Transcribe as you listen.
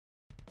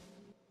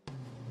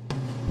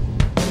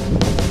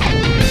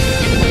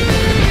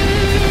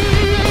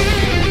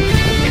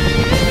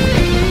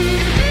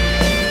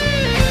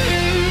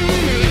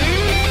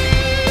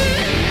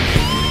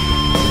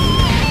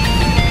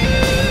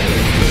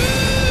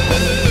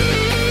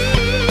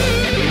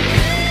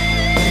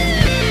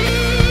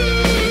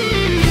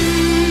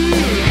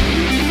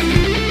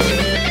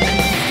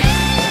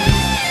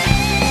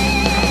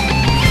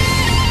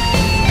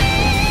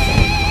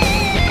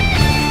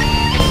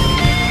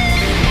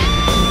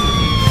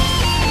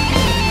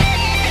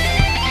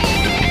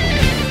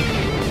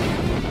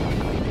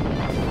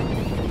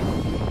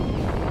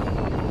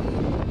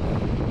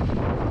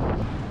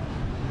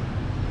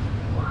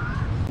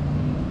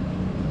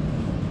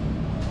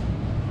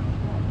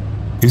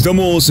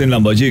Estamos en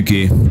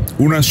Lambayeque,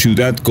 una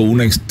ciudad con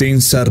una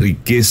extensa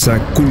riqueza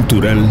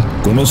cultural,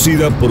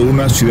 conocida por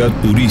una ciudad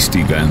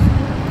turística.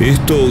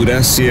 Esto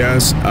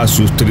gracias a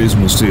sus 3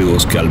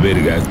 museos que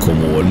alberga,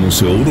 como el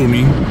Museo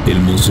Bruni, el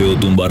Museo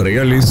Tumbas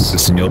Reales, el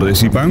Señor de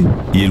Zipán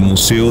y el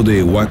Museo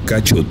de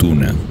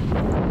Huacachotuna.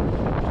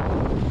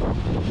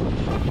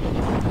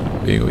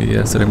 Bien, hoy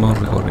día estaremos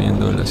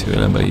recorriendo la ciudad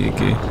de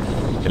Lambayeque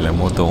en la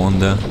moto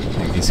Honda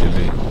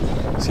exhiben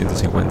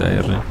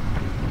 150R.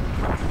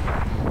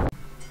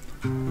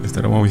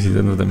 Estaremos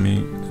visitando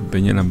también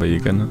Peña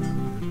Lambayecana,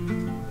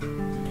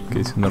 que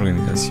es una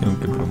organización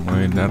que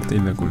promueve el arte y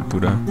la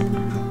cultura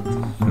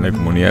en la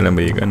comunidad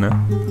lambayecana.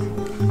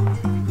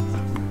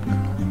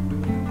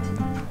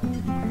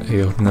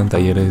 Ellos dan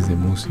talleres de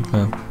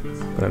música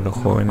para los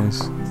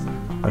jóvenes,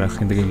 para la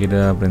gente que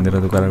quiera aprender a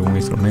tocar algún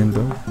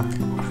instrumento.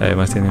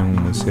 Además tienen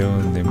un museo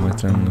donde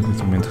muestran los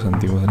instrumentos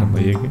antiguos de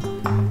Lambayeque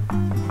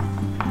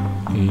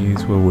y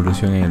su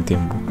evolución en el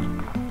tiempo.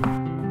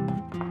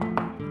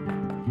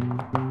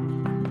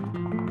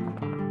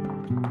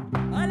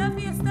 A la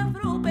fiesta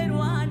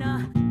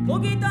afroperuana,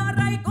 con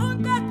guitarra y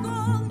con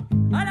cajón.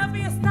 A la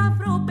fiesta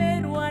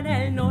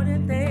afroperuana el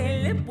norte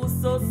le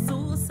puso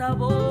su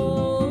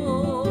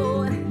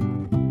sabor.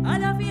 A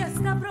la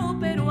fiesta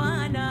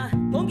afroperuana,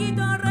 con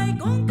guitarra y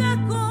con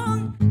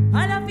cajón.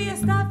 A la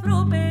fiesta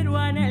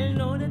afroperuana el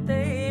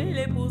norte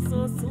le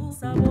puso su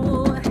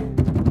sabor.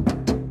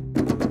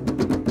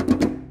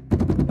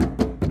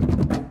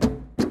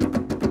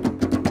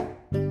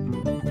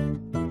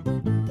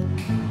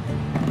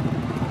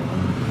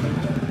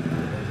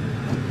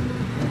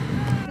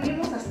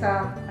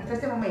 Hasta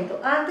este momento.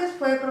 Antes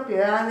fue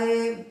propiedad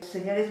de los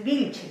señores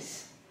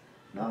Vilches,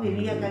 ¿no?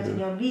 Vivía acá el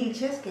señor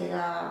Vilches, que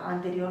era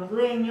anterior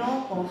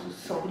dueño, con sus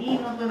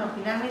sobrinos. Bueno,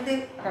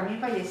 finalmente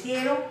también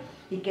fallecieron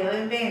y quedó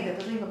en venta.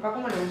 Entonces mi papá,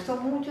 como le gustó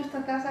mucho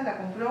esta casa, la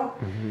compró,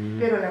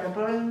 pero la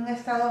compró en un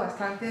estado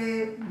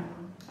bastante,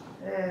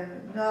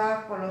 no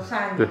por los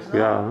años,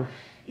 ¿no?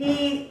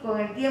 Y con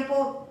el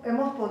tiempo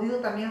hemos podido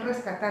también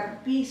rescatar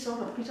pisos.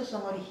 Los pisos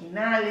son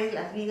originales,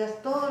 las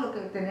vigas, todo lo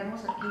que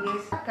tenemos aquí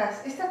es...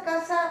 Esta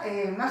casa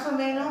más o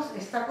menos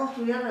está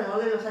construida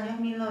alrededor de los años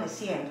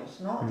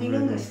 1900, ¿no? Tiene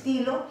un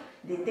estilo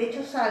de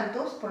techos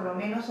altos, por lo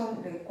menos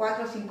son de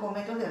 4 o 5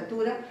 metros de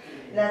altura.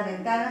 Las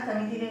ventanas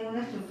también tienen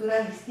una estructura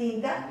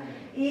distinta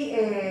y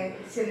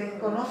se les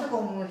conoce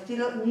como un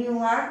estilo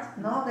New Art,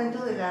 ¿no?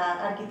 Dentro de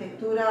la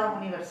arquitectura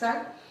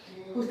universal.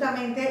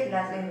 Justamente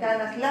las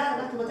ventanas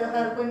largas, tú te vas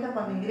a dar cuenta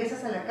cuando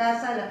ingresas a la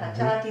casa, la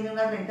fachada tiene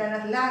unas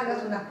ventanas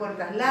largas, unas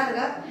puertas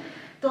largas,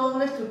 toda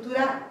una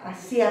estructura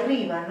hacia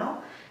arriba, ¿no?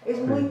 Es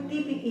muy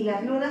típico, y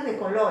las lunas de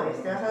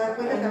colores, te vas a dar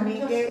cuenta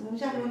también que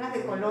muchas lunas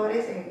de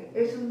colores,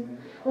 es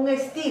un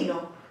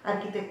estilo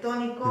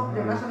arquitectónico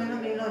de más o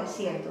menos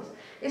 1900.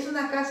 Es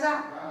una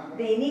casa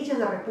de inicios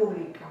de la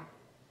República,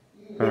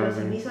 de los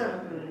inicios de la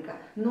República.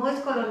 No es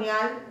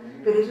colonial,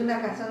 pero es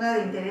una casona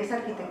de interés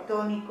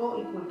arquitectónico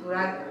y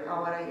cultural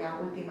ahora ya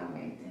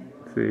últimamente.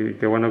 Sí,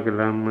 qué bueno que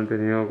la han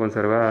mantenido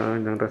conservada, ¿no?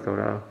 Y la han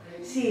restaurado.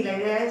 Sí, la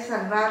idea es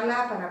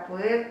salvarla para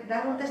poder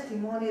dar un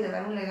testimonio y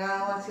dar un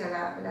legado hacia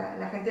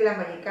la gente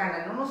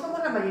lambayecana, ¿no? No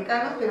somos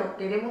lambayecanos, pero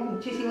queremos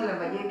muchísimo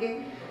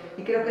Lambayeque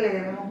y creo que le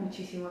debemos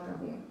muchísimo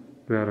también.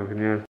 Claro,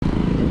 genial.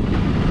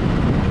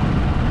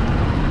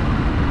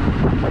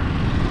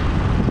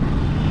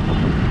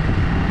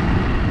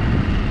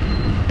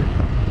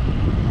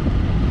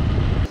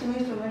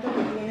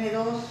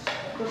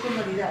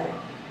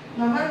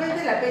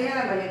 Normalmente la Peña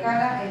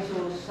Lambayecana en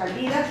sus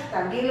salidas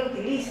también lo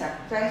utiliza,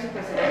 o sea, en su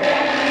presentación.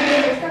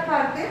 Esta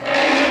parte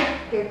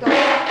que toca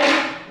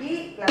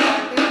y la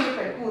parte que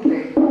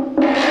percute,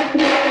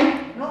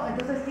 ¿no?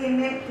 Entonces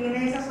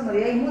tiene esa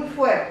sonoridad y muy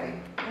fuerte.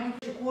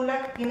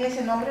 Circula, tiene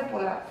ese nombre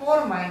por la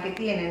forma en que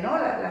tiene, ¿no?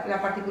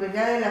 La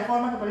particularidad de la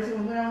forma, que parece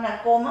como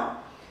una coma,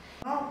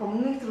 ¿no? Como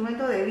un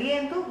instrumento de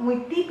viento muy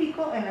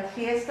típico en las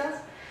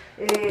fiestas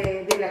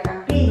de la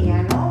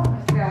campiña, ¿no?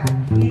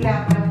 Y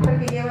la mujer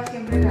que lleva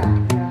siempre la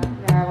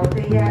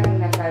botella en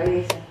la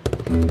cabeza.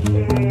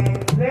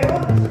 Luego,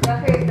 nuestro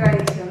traje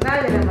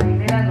tradicional de la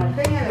marinera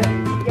norteña,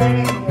 ya en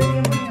el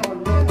tiempo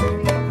me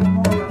volvió.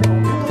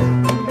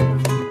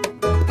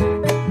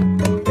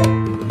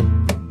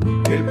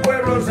 El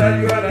pueblo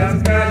salió a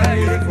las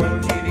calles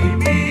con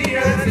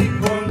chirimías y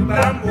con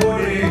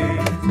tambores.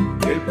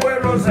 El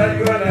pueblo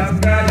salió a las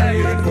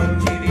calles con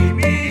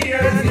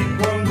chirimías y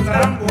con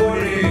tambores.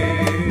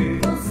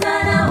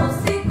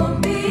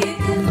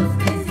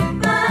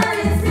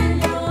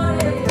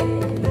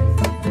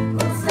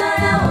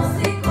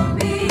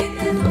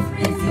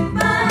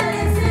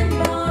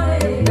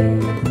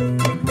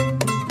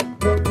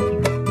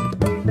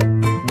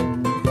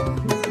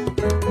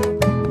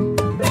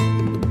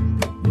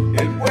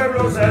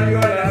 Salió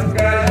a las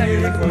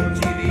calles con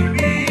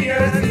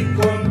chirimías y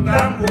con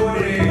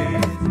tambores.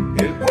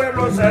 El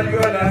pueblo salió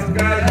a las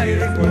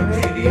calles con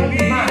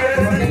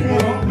chirimías y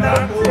con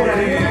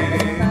tambores.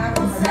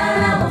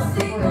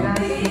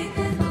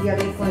 Y a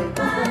ver, con el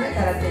costumbre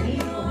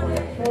característico, por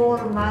la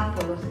forma,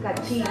 por los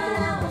cachitos,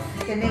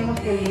 tenemos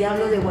que el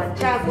diablo de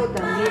Huanchaco,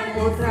 también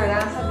otra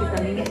danza que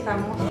también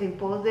estamos en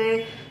pos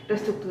de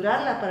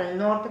reestructurarla para el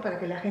norte, para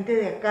que la gente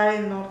de acá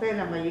del norte de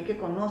Lambayeque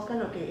conozca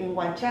lo que en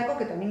Huanchaco,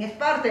 que también es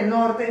parte del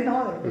norte,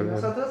 ¿no? de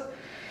nosotros.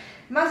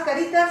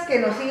 Mascaritas que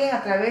nos siguen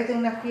a través de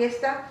una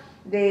fiesta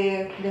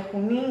de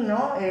Junín,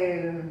 ¿no?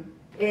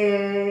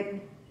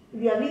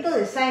 Diablito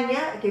de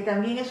Saña, que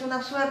también es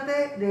una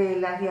suerte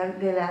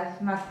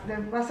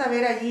vas a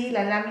ver allí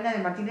la lámina de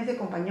Martínez de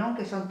Compañón,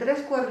 que son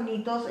 3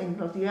 cuernitos en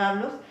los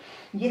diablos,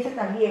 y este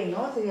también,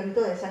 ¿no? Ese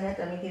Diablito de Saña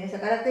también tiene esa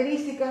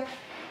característica,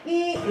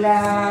 y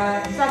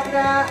la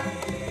Sacra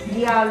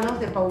Diablos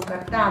de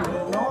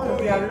Paucartambo, ¿no?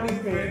 Los diablos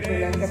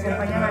que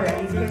acompañan a la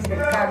Virgen del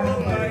Carmen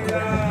en la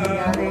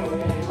actividad de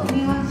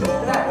sonido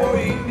ancestral.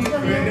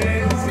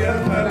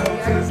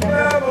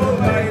 Esclavos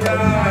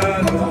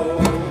bailando.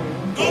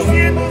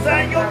 200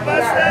 años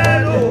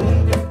pasaron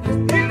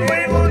y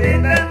luego de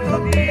tanto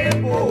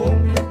tiempo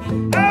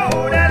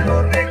ahora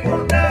lo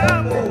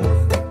recordamos.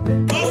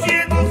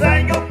 200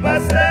 años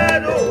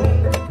pasaron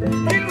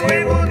y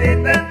luego de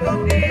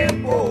tanto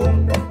tiempo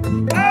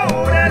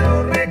ahora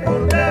lo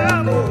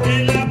recordamos.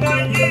 En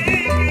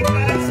Lambayeque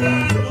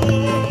pasado.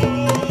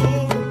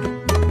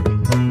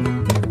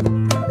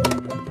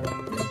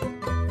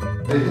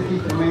 Este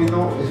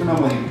instrumento es una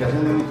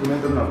modificación de un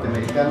instrumento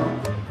norteamericano.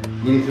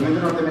 Y el instrumento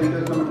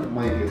norteamericano es una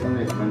modificación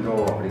del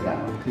instrumento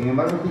africano. Sin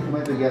embargo, este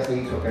instrumento ya se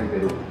hizo acá en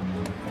Perú.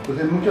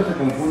 Entonces, mucho se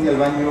confunde el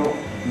banjo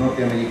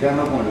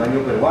norteamericano con el banjo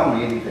peruano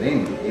y es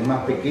diferente. Es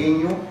más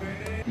pequeño,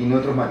 tiene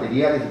otros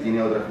materiales y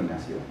tiene otra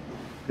afinación.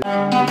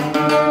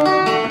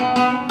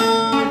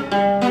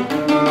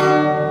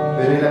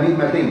 Pero es la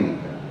misma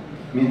técnica.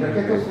 Mientras que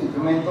estos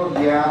instrumentos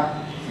ya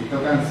se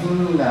tocan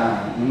sin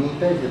la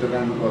unita y se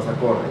tocan los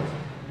acordes.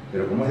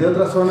 Pero como es de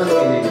otra zona,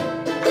 tiene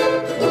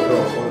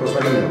otro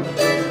sonido.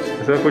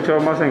 Eso he escuchado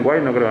más en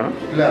Guayno, creo, ¿no?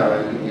 Claro,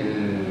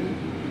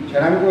 el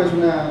charango es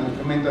un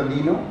instrumento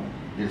andino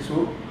del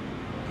sur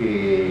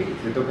que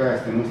se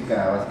toca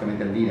música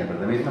básicamente andina, pero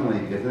también es una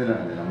modificación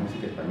de la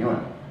música española.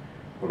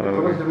 Porque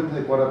todos los instrumentos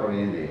de cuerda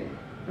provienen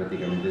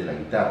prácticamente de la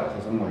guitarra, o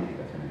sea, son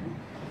modificaciones, ¿no?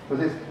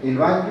 Entonces, el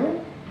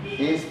banjo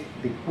es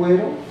de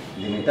cuero,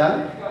 de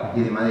metal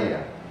y de madera.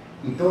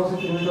 Y todos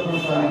estos instrumentos son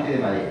solamente de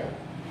madera.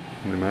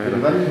 Pero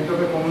el banjo se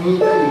toca con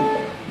unita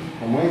y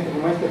como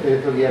este, pero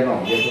esto ya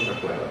no, ya es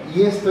otra cuerda.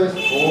 Y esto es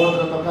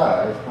otra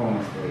tocada, es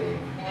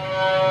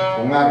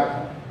con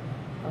arco.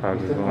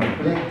 Esto es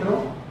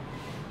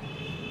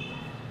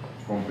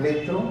con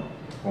plectro,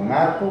 con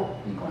arco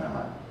y con la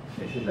mano.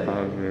 Esa es la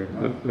diferencia,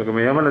 ¿no? Lo que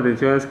me llama la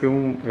atención es que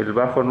el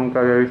bajo,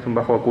 nunca había visto un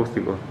bajo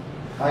acústico.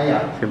 Ah,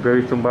 ya. Siempre he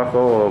visto un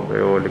bajo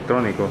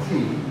electrónico.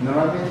 Sí,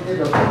 normalmente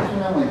lo que es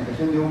una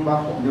modificación de un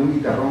bajo, de un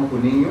guitarrón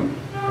juneño.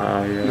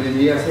 Ah, ya. Y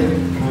vendría a ser,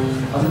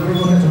 hace lo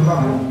mismo que hace un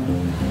bajo,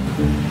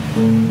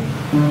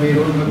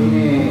 pero no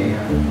tiene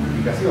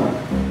amplificación.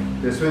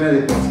 Entonces suena de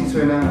por sí,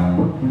 suena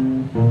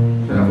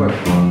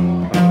fuerte.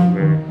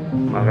 Okay.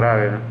 Más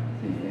grave, ¿no?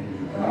 Sí, es el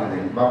sonido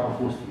del bajo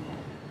acústico.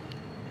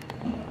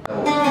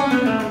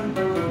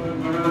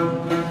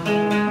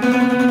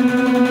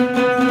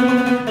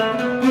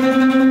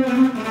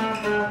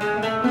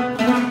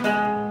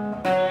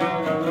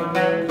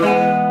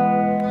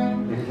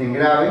 Ese es en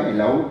grave, en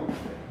la U,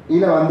 y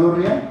la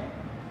bandurria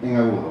en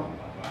agudo.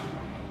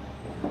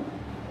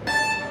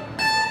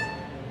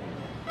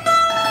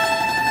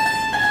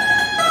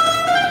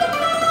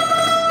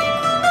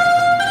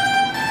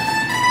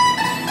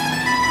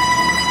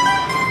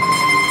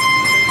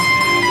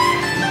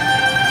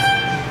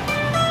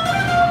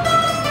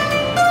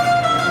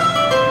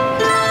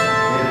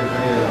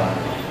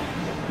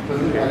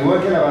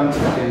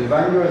 El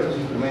banjo, estos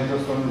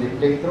instrumentos son de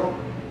plectro,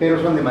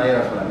 pero son de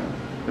madera solamente.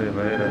 De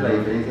madera. Esa es la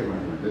diferencia con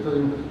estos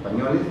instrumentos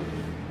españoles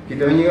que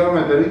también llegaron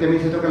al Perú y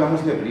también se toca la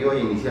música criolla.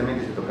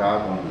 Inicialmente se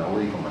tocaba con la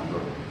laúd y con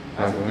bandurria,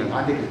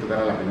 antes que se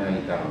tocara la primera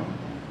guitarra,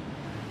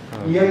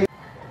 ¿no? Y hay...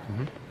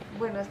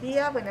 Buenos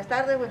días, buenas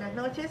tardes, buenas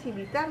noches.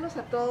 Invitarlos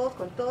a todos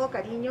con todo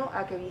cariño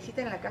a que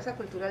visiten la Casa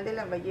Cultural de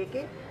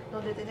Lambayeque,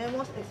 donde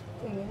tenemos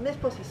una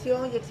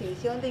exposición y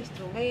exhibición de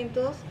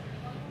instrumentos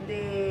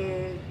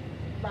de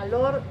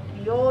valor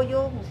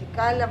criollo,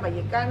 musical,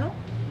 lambayecano,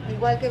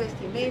 igual que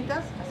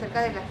vestimentas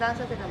acerca de las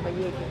danzas de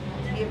Lambayeque.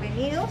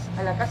 Bienvenidos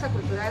a la Casa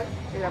Cultural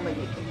de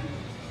Lambayeque.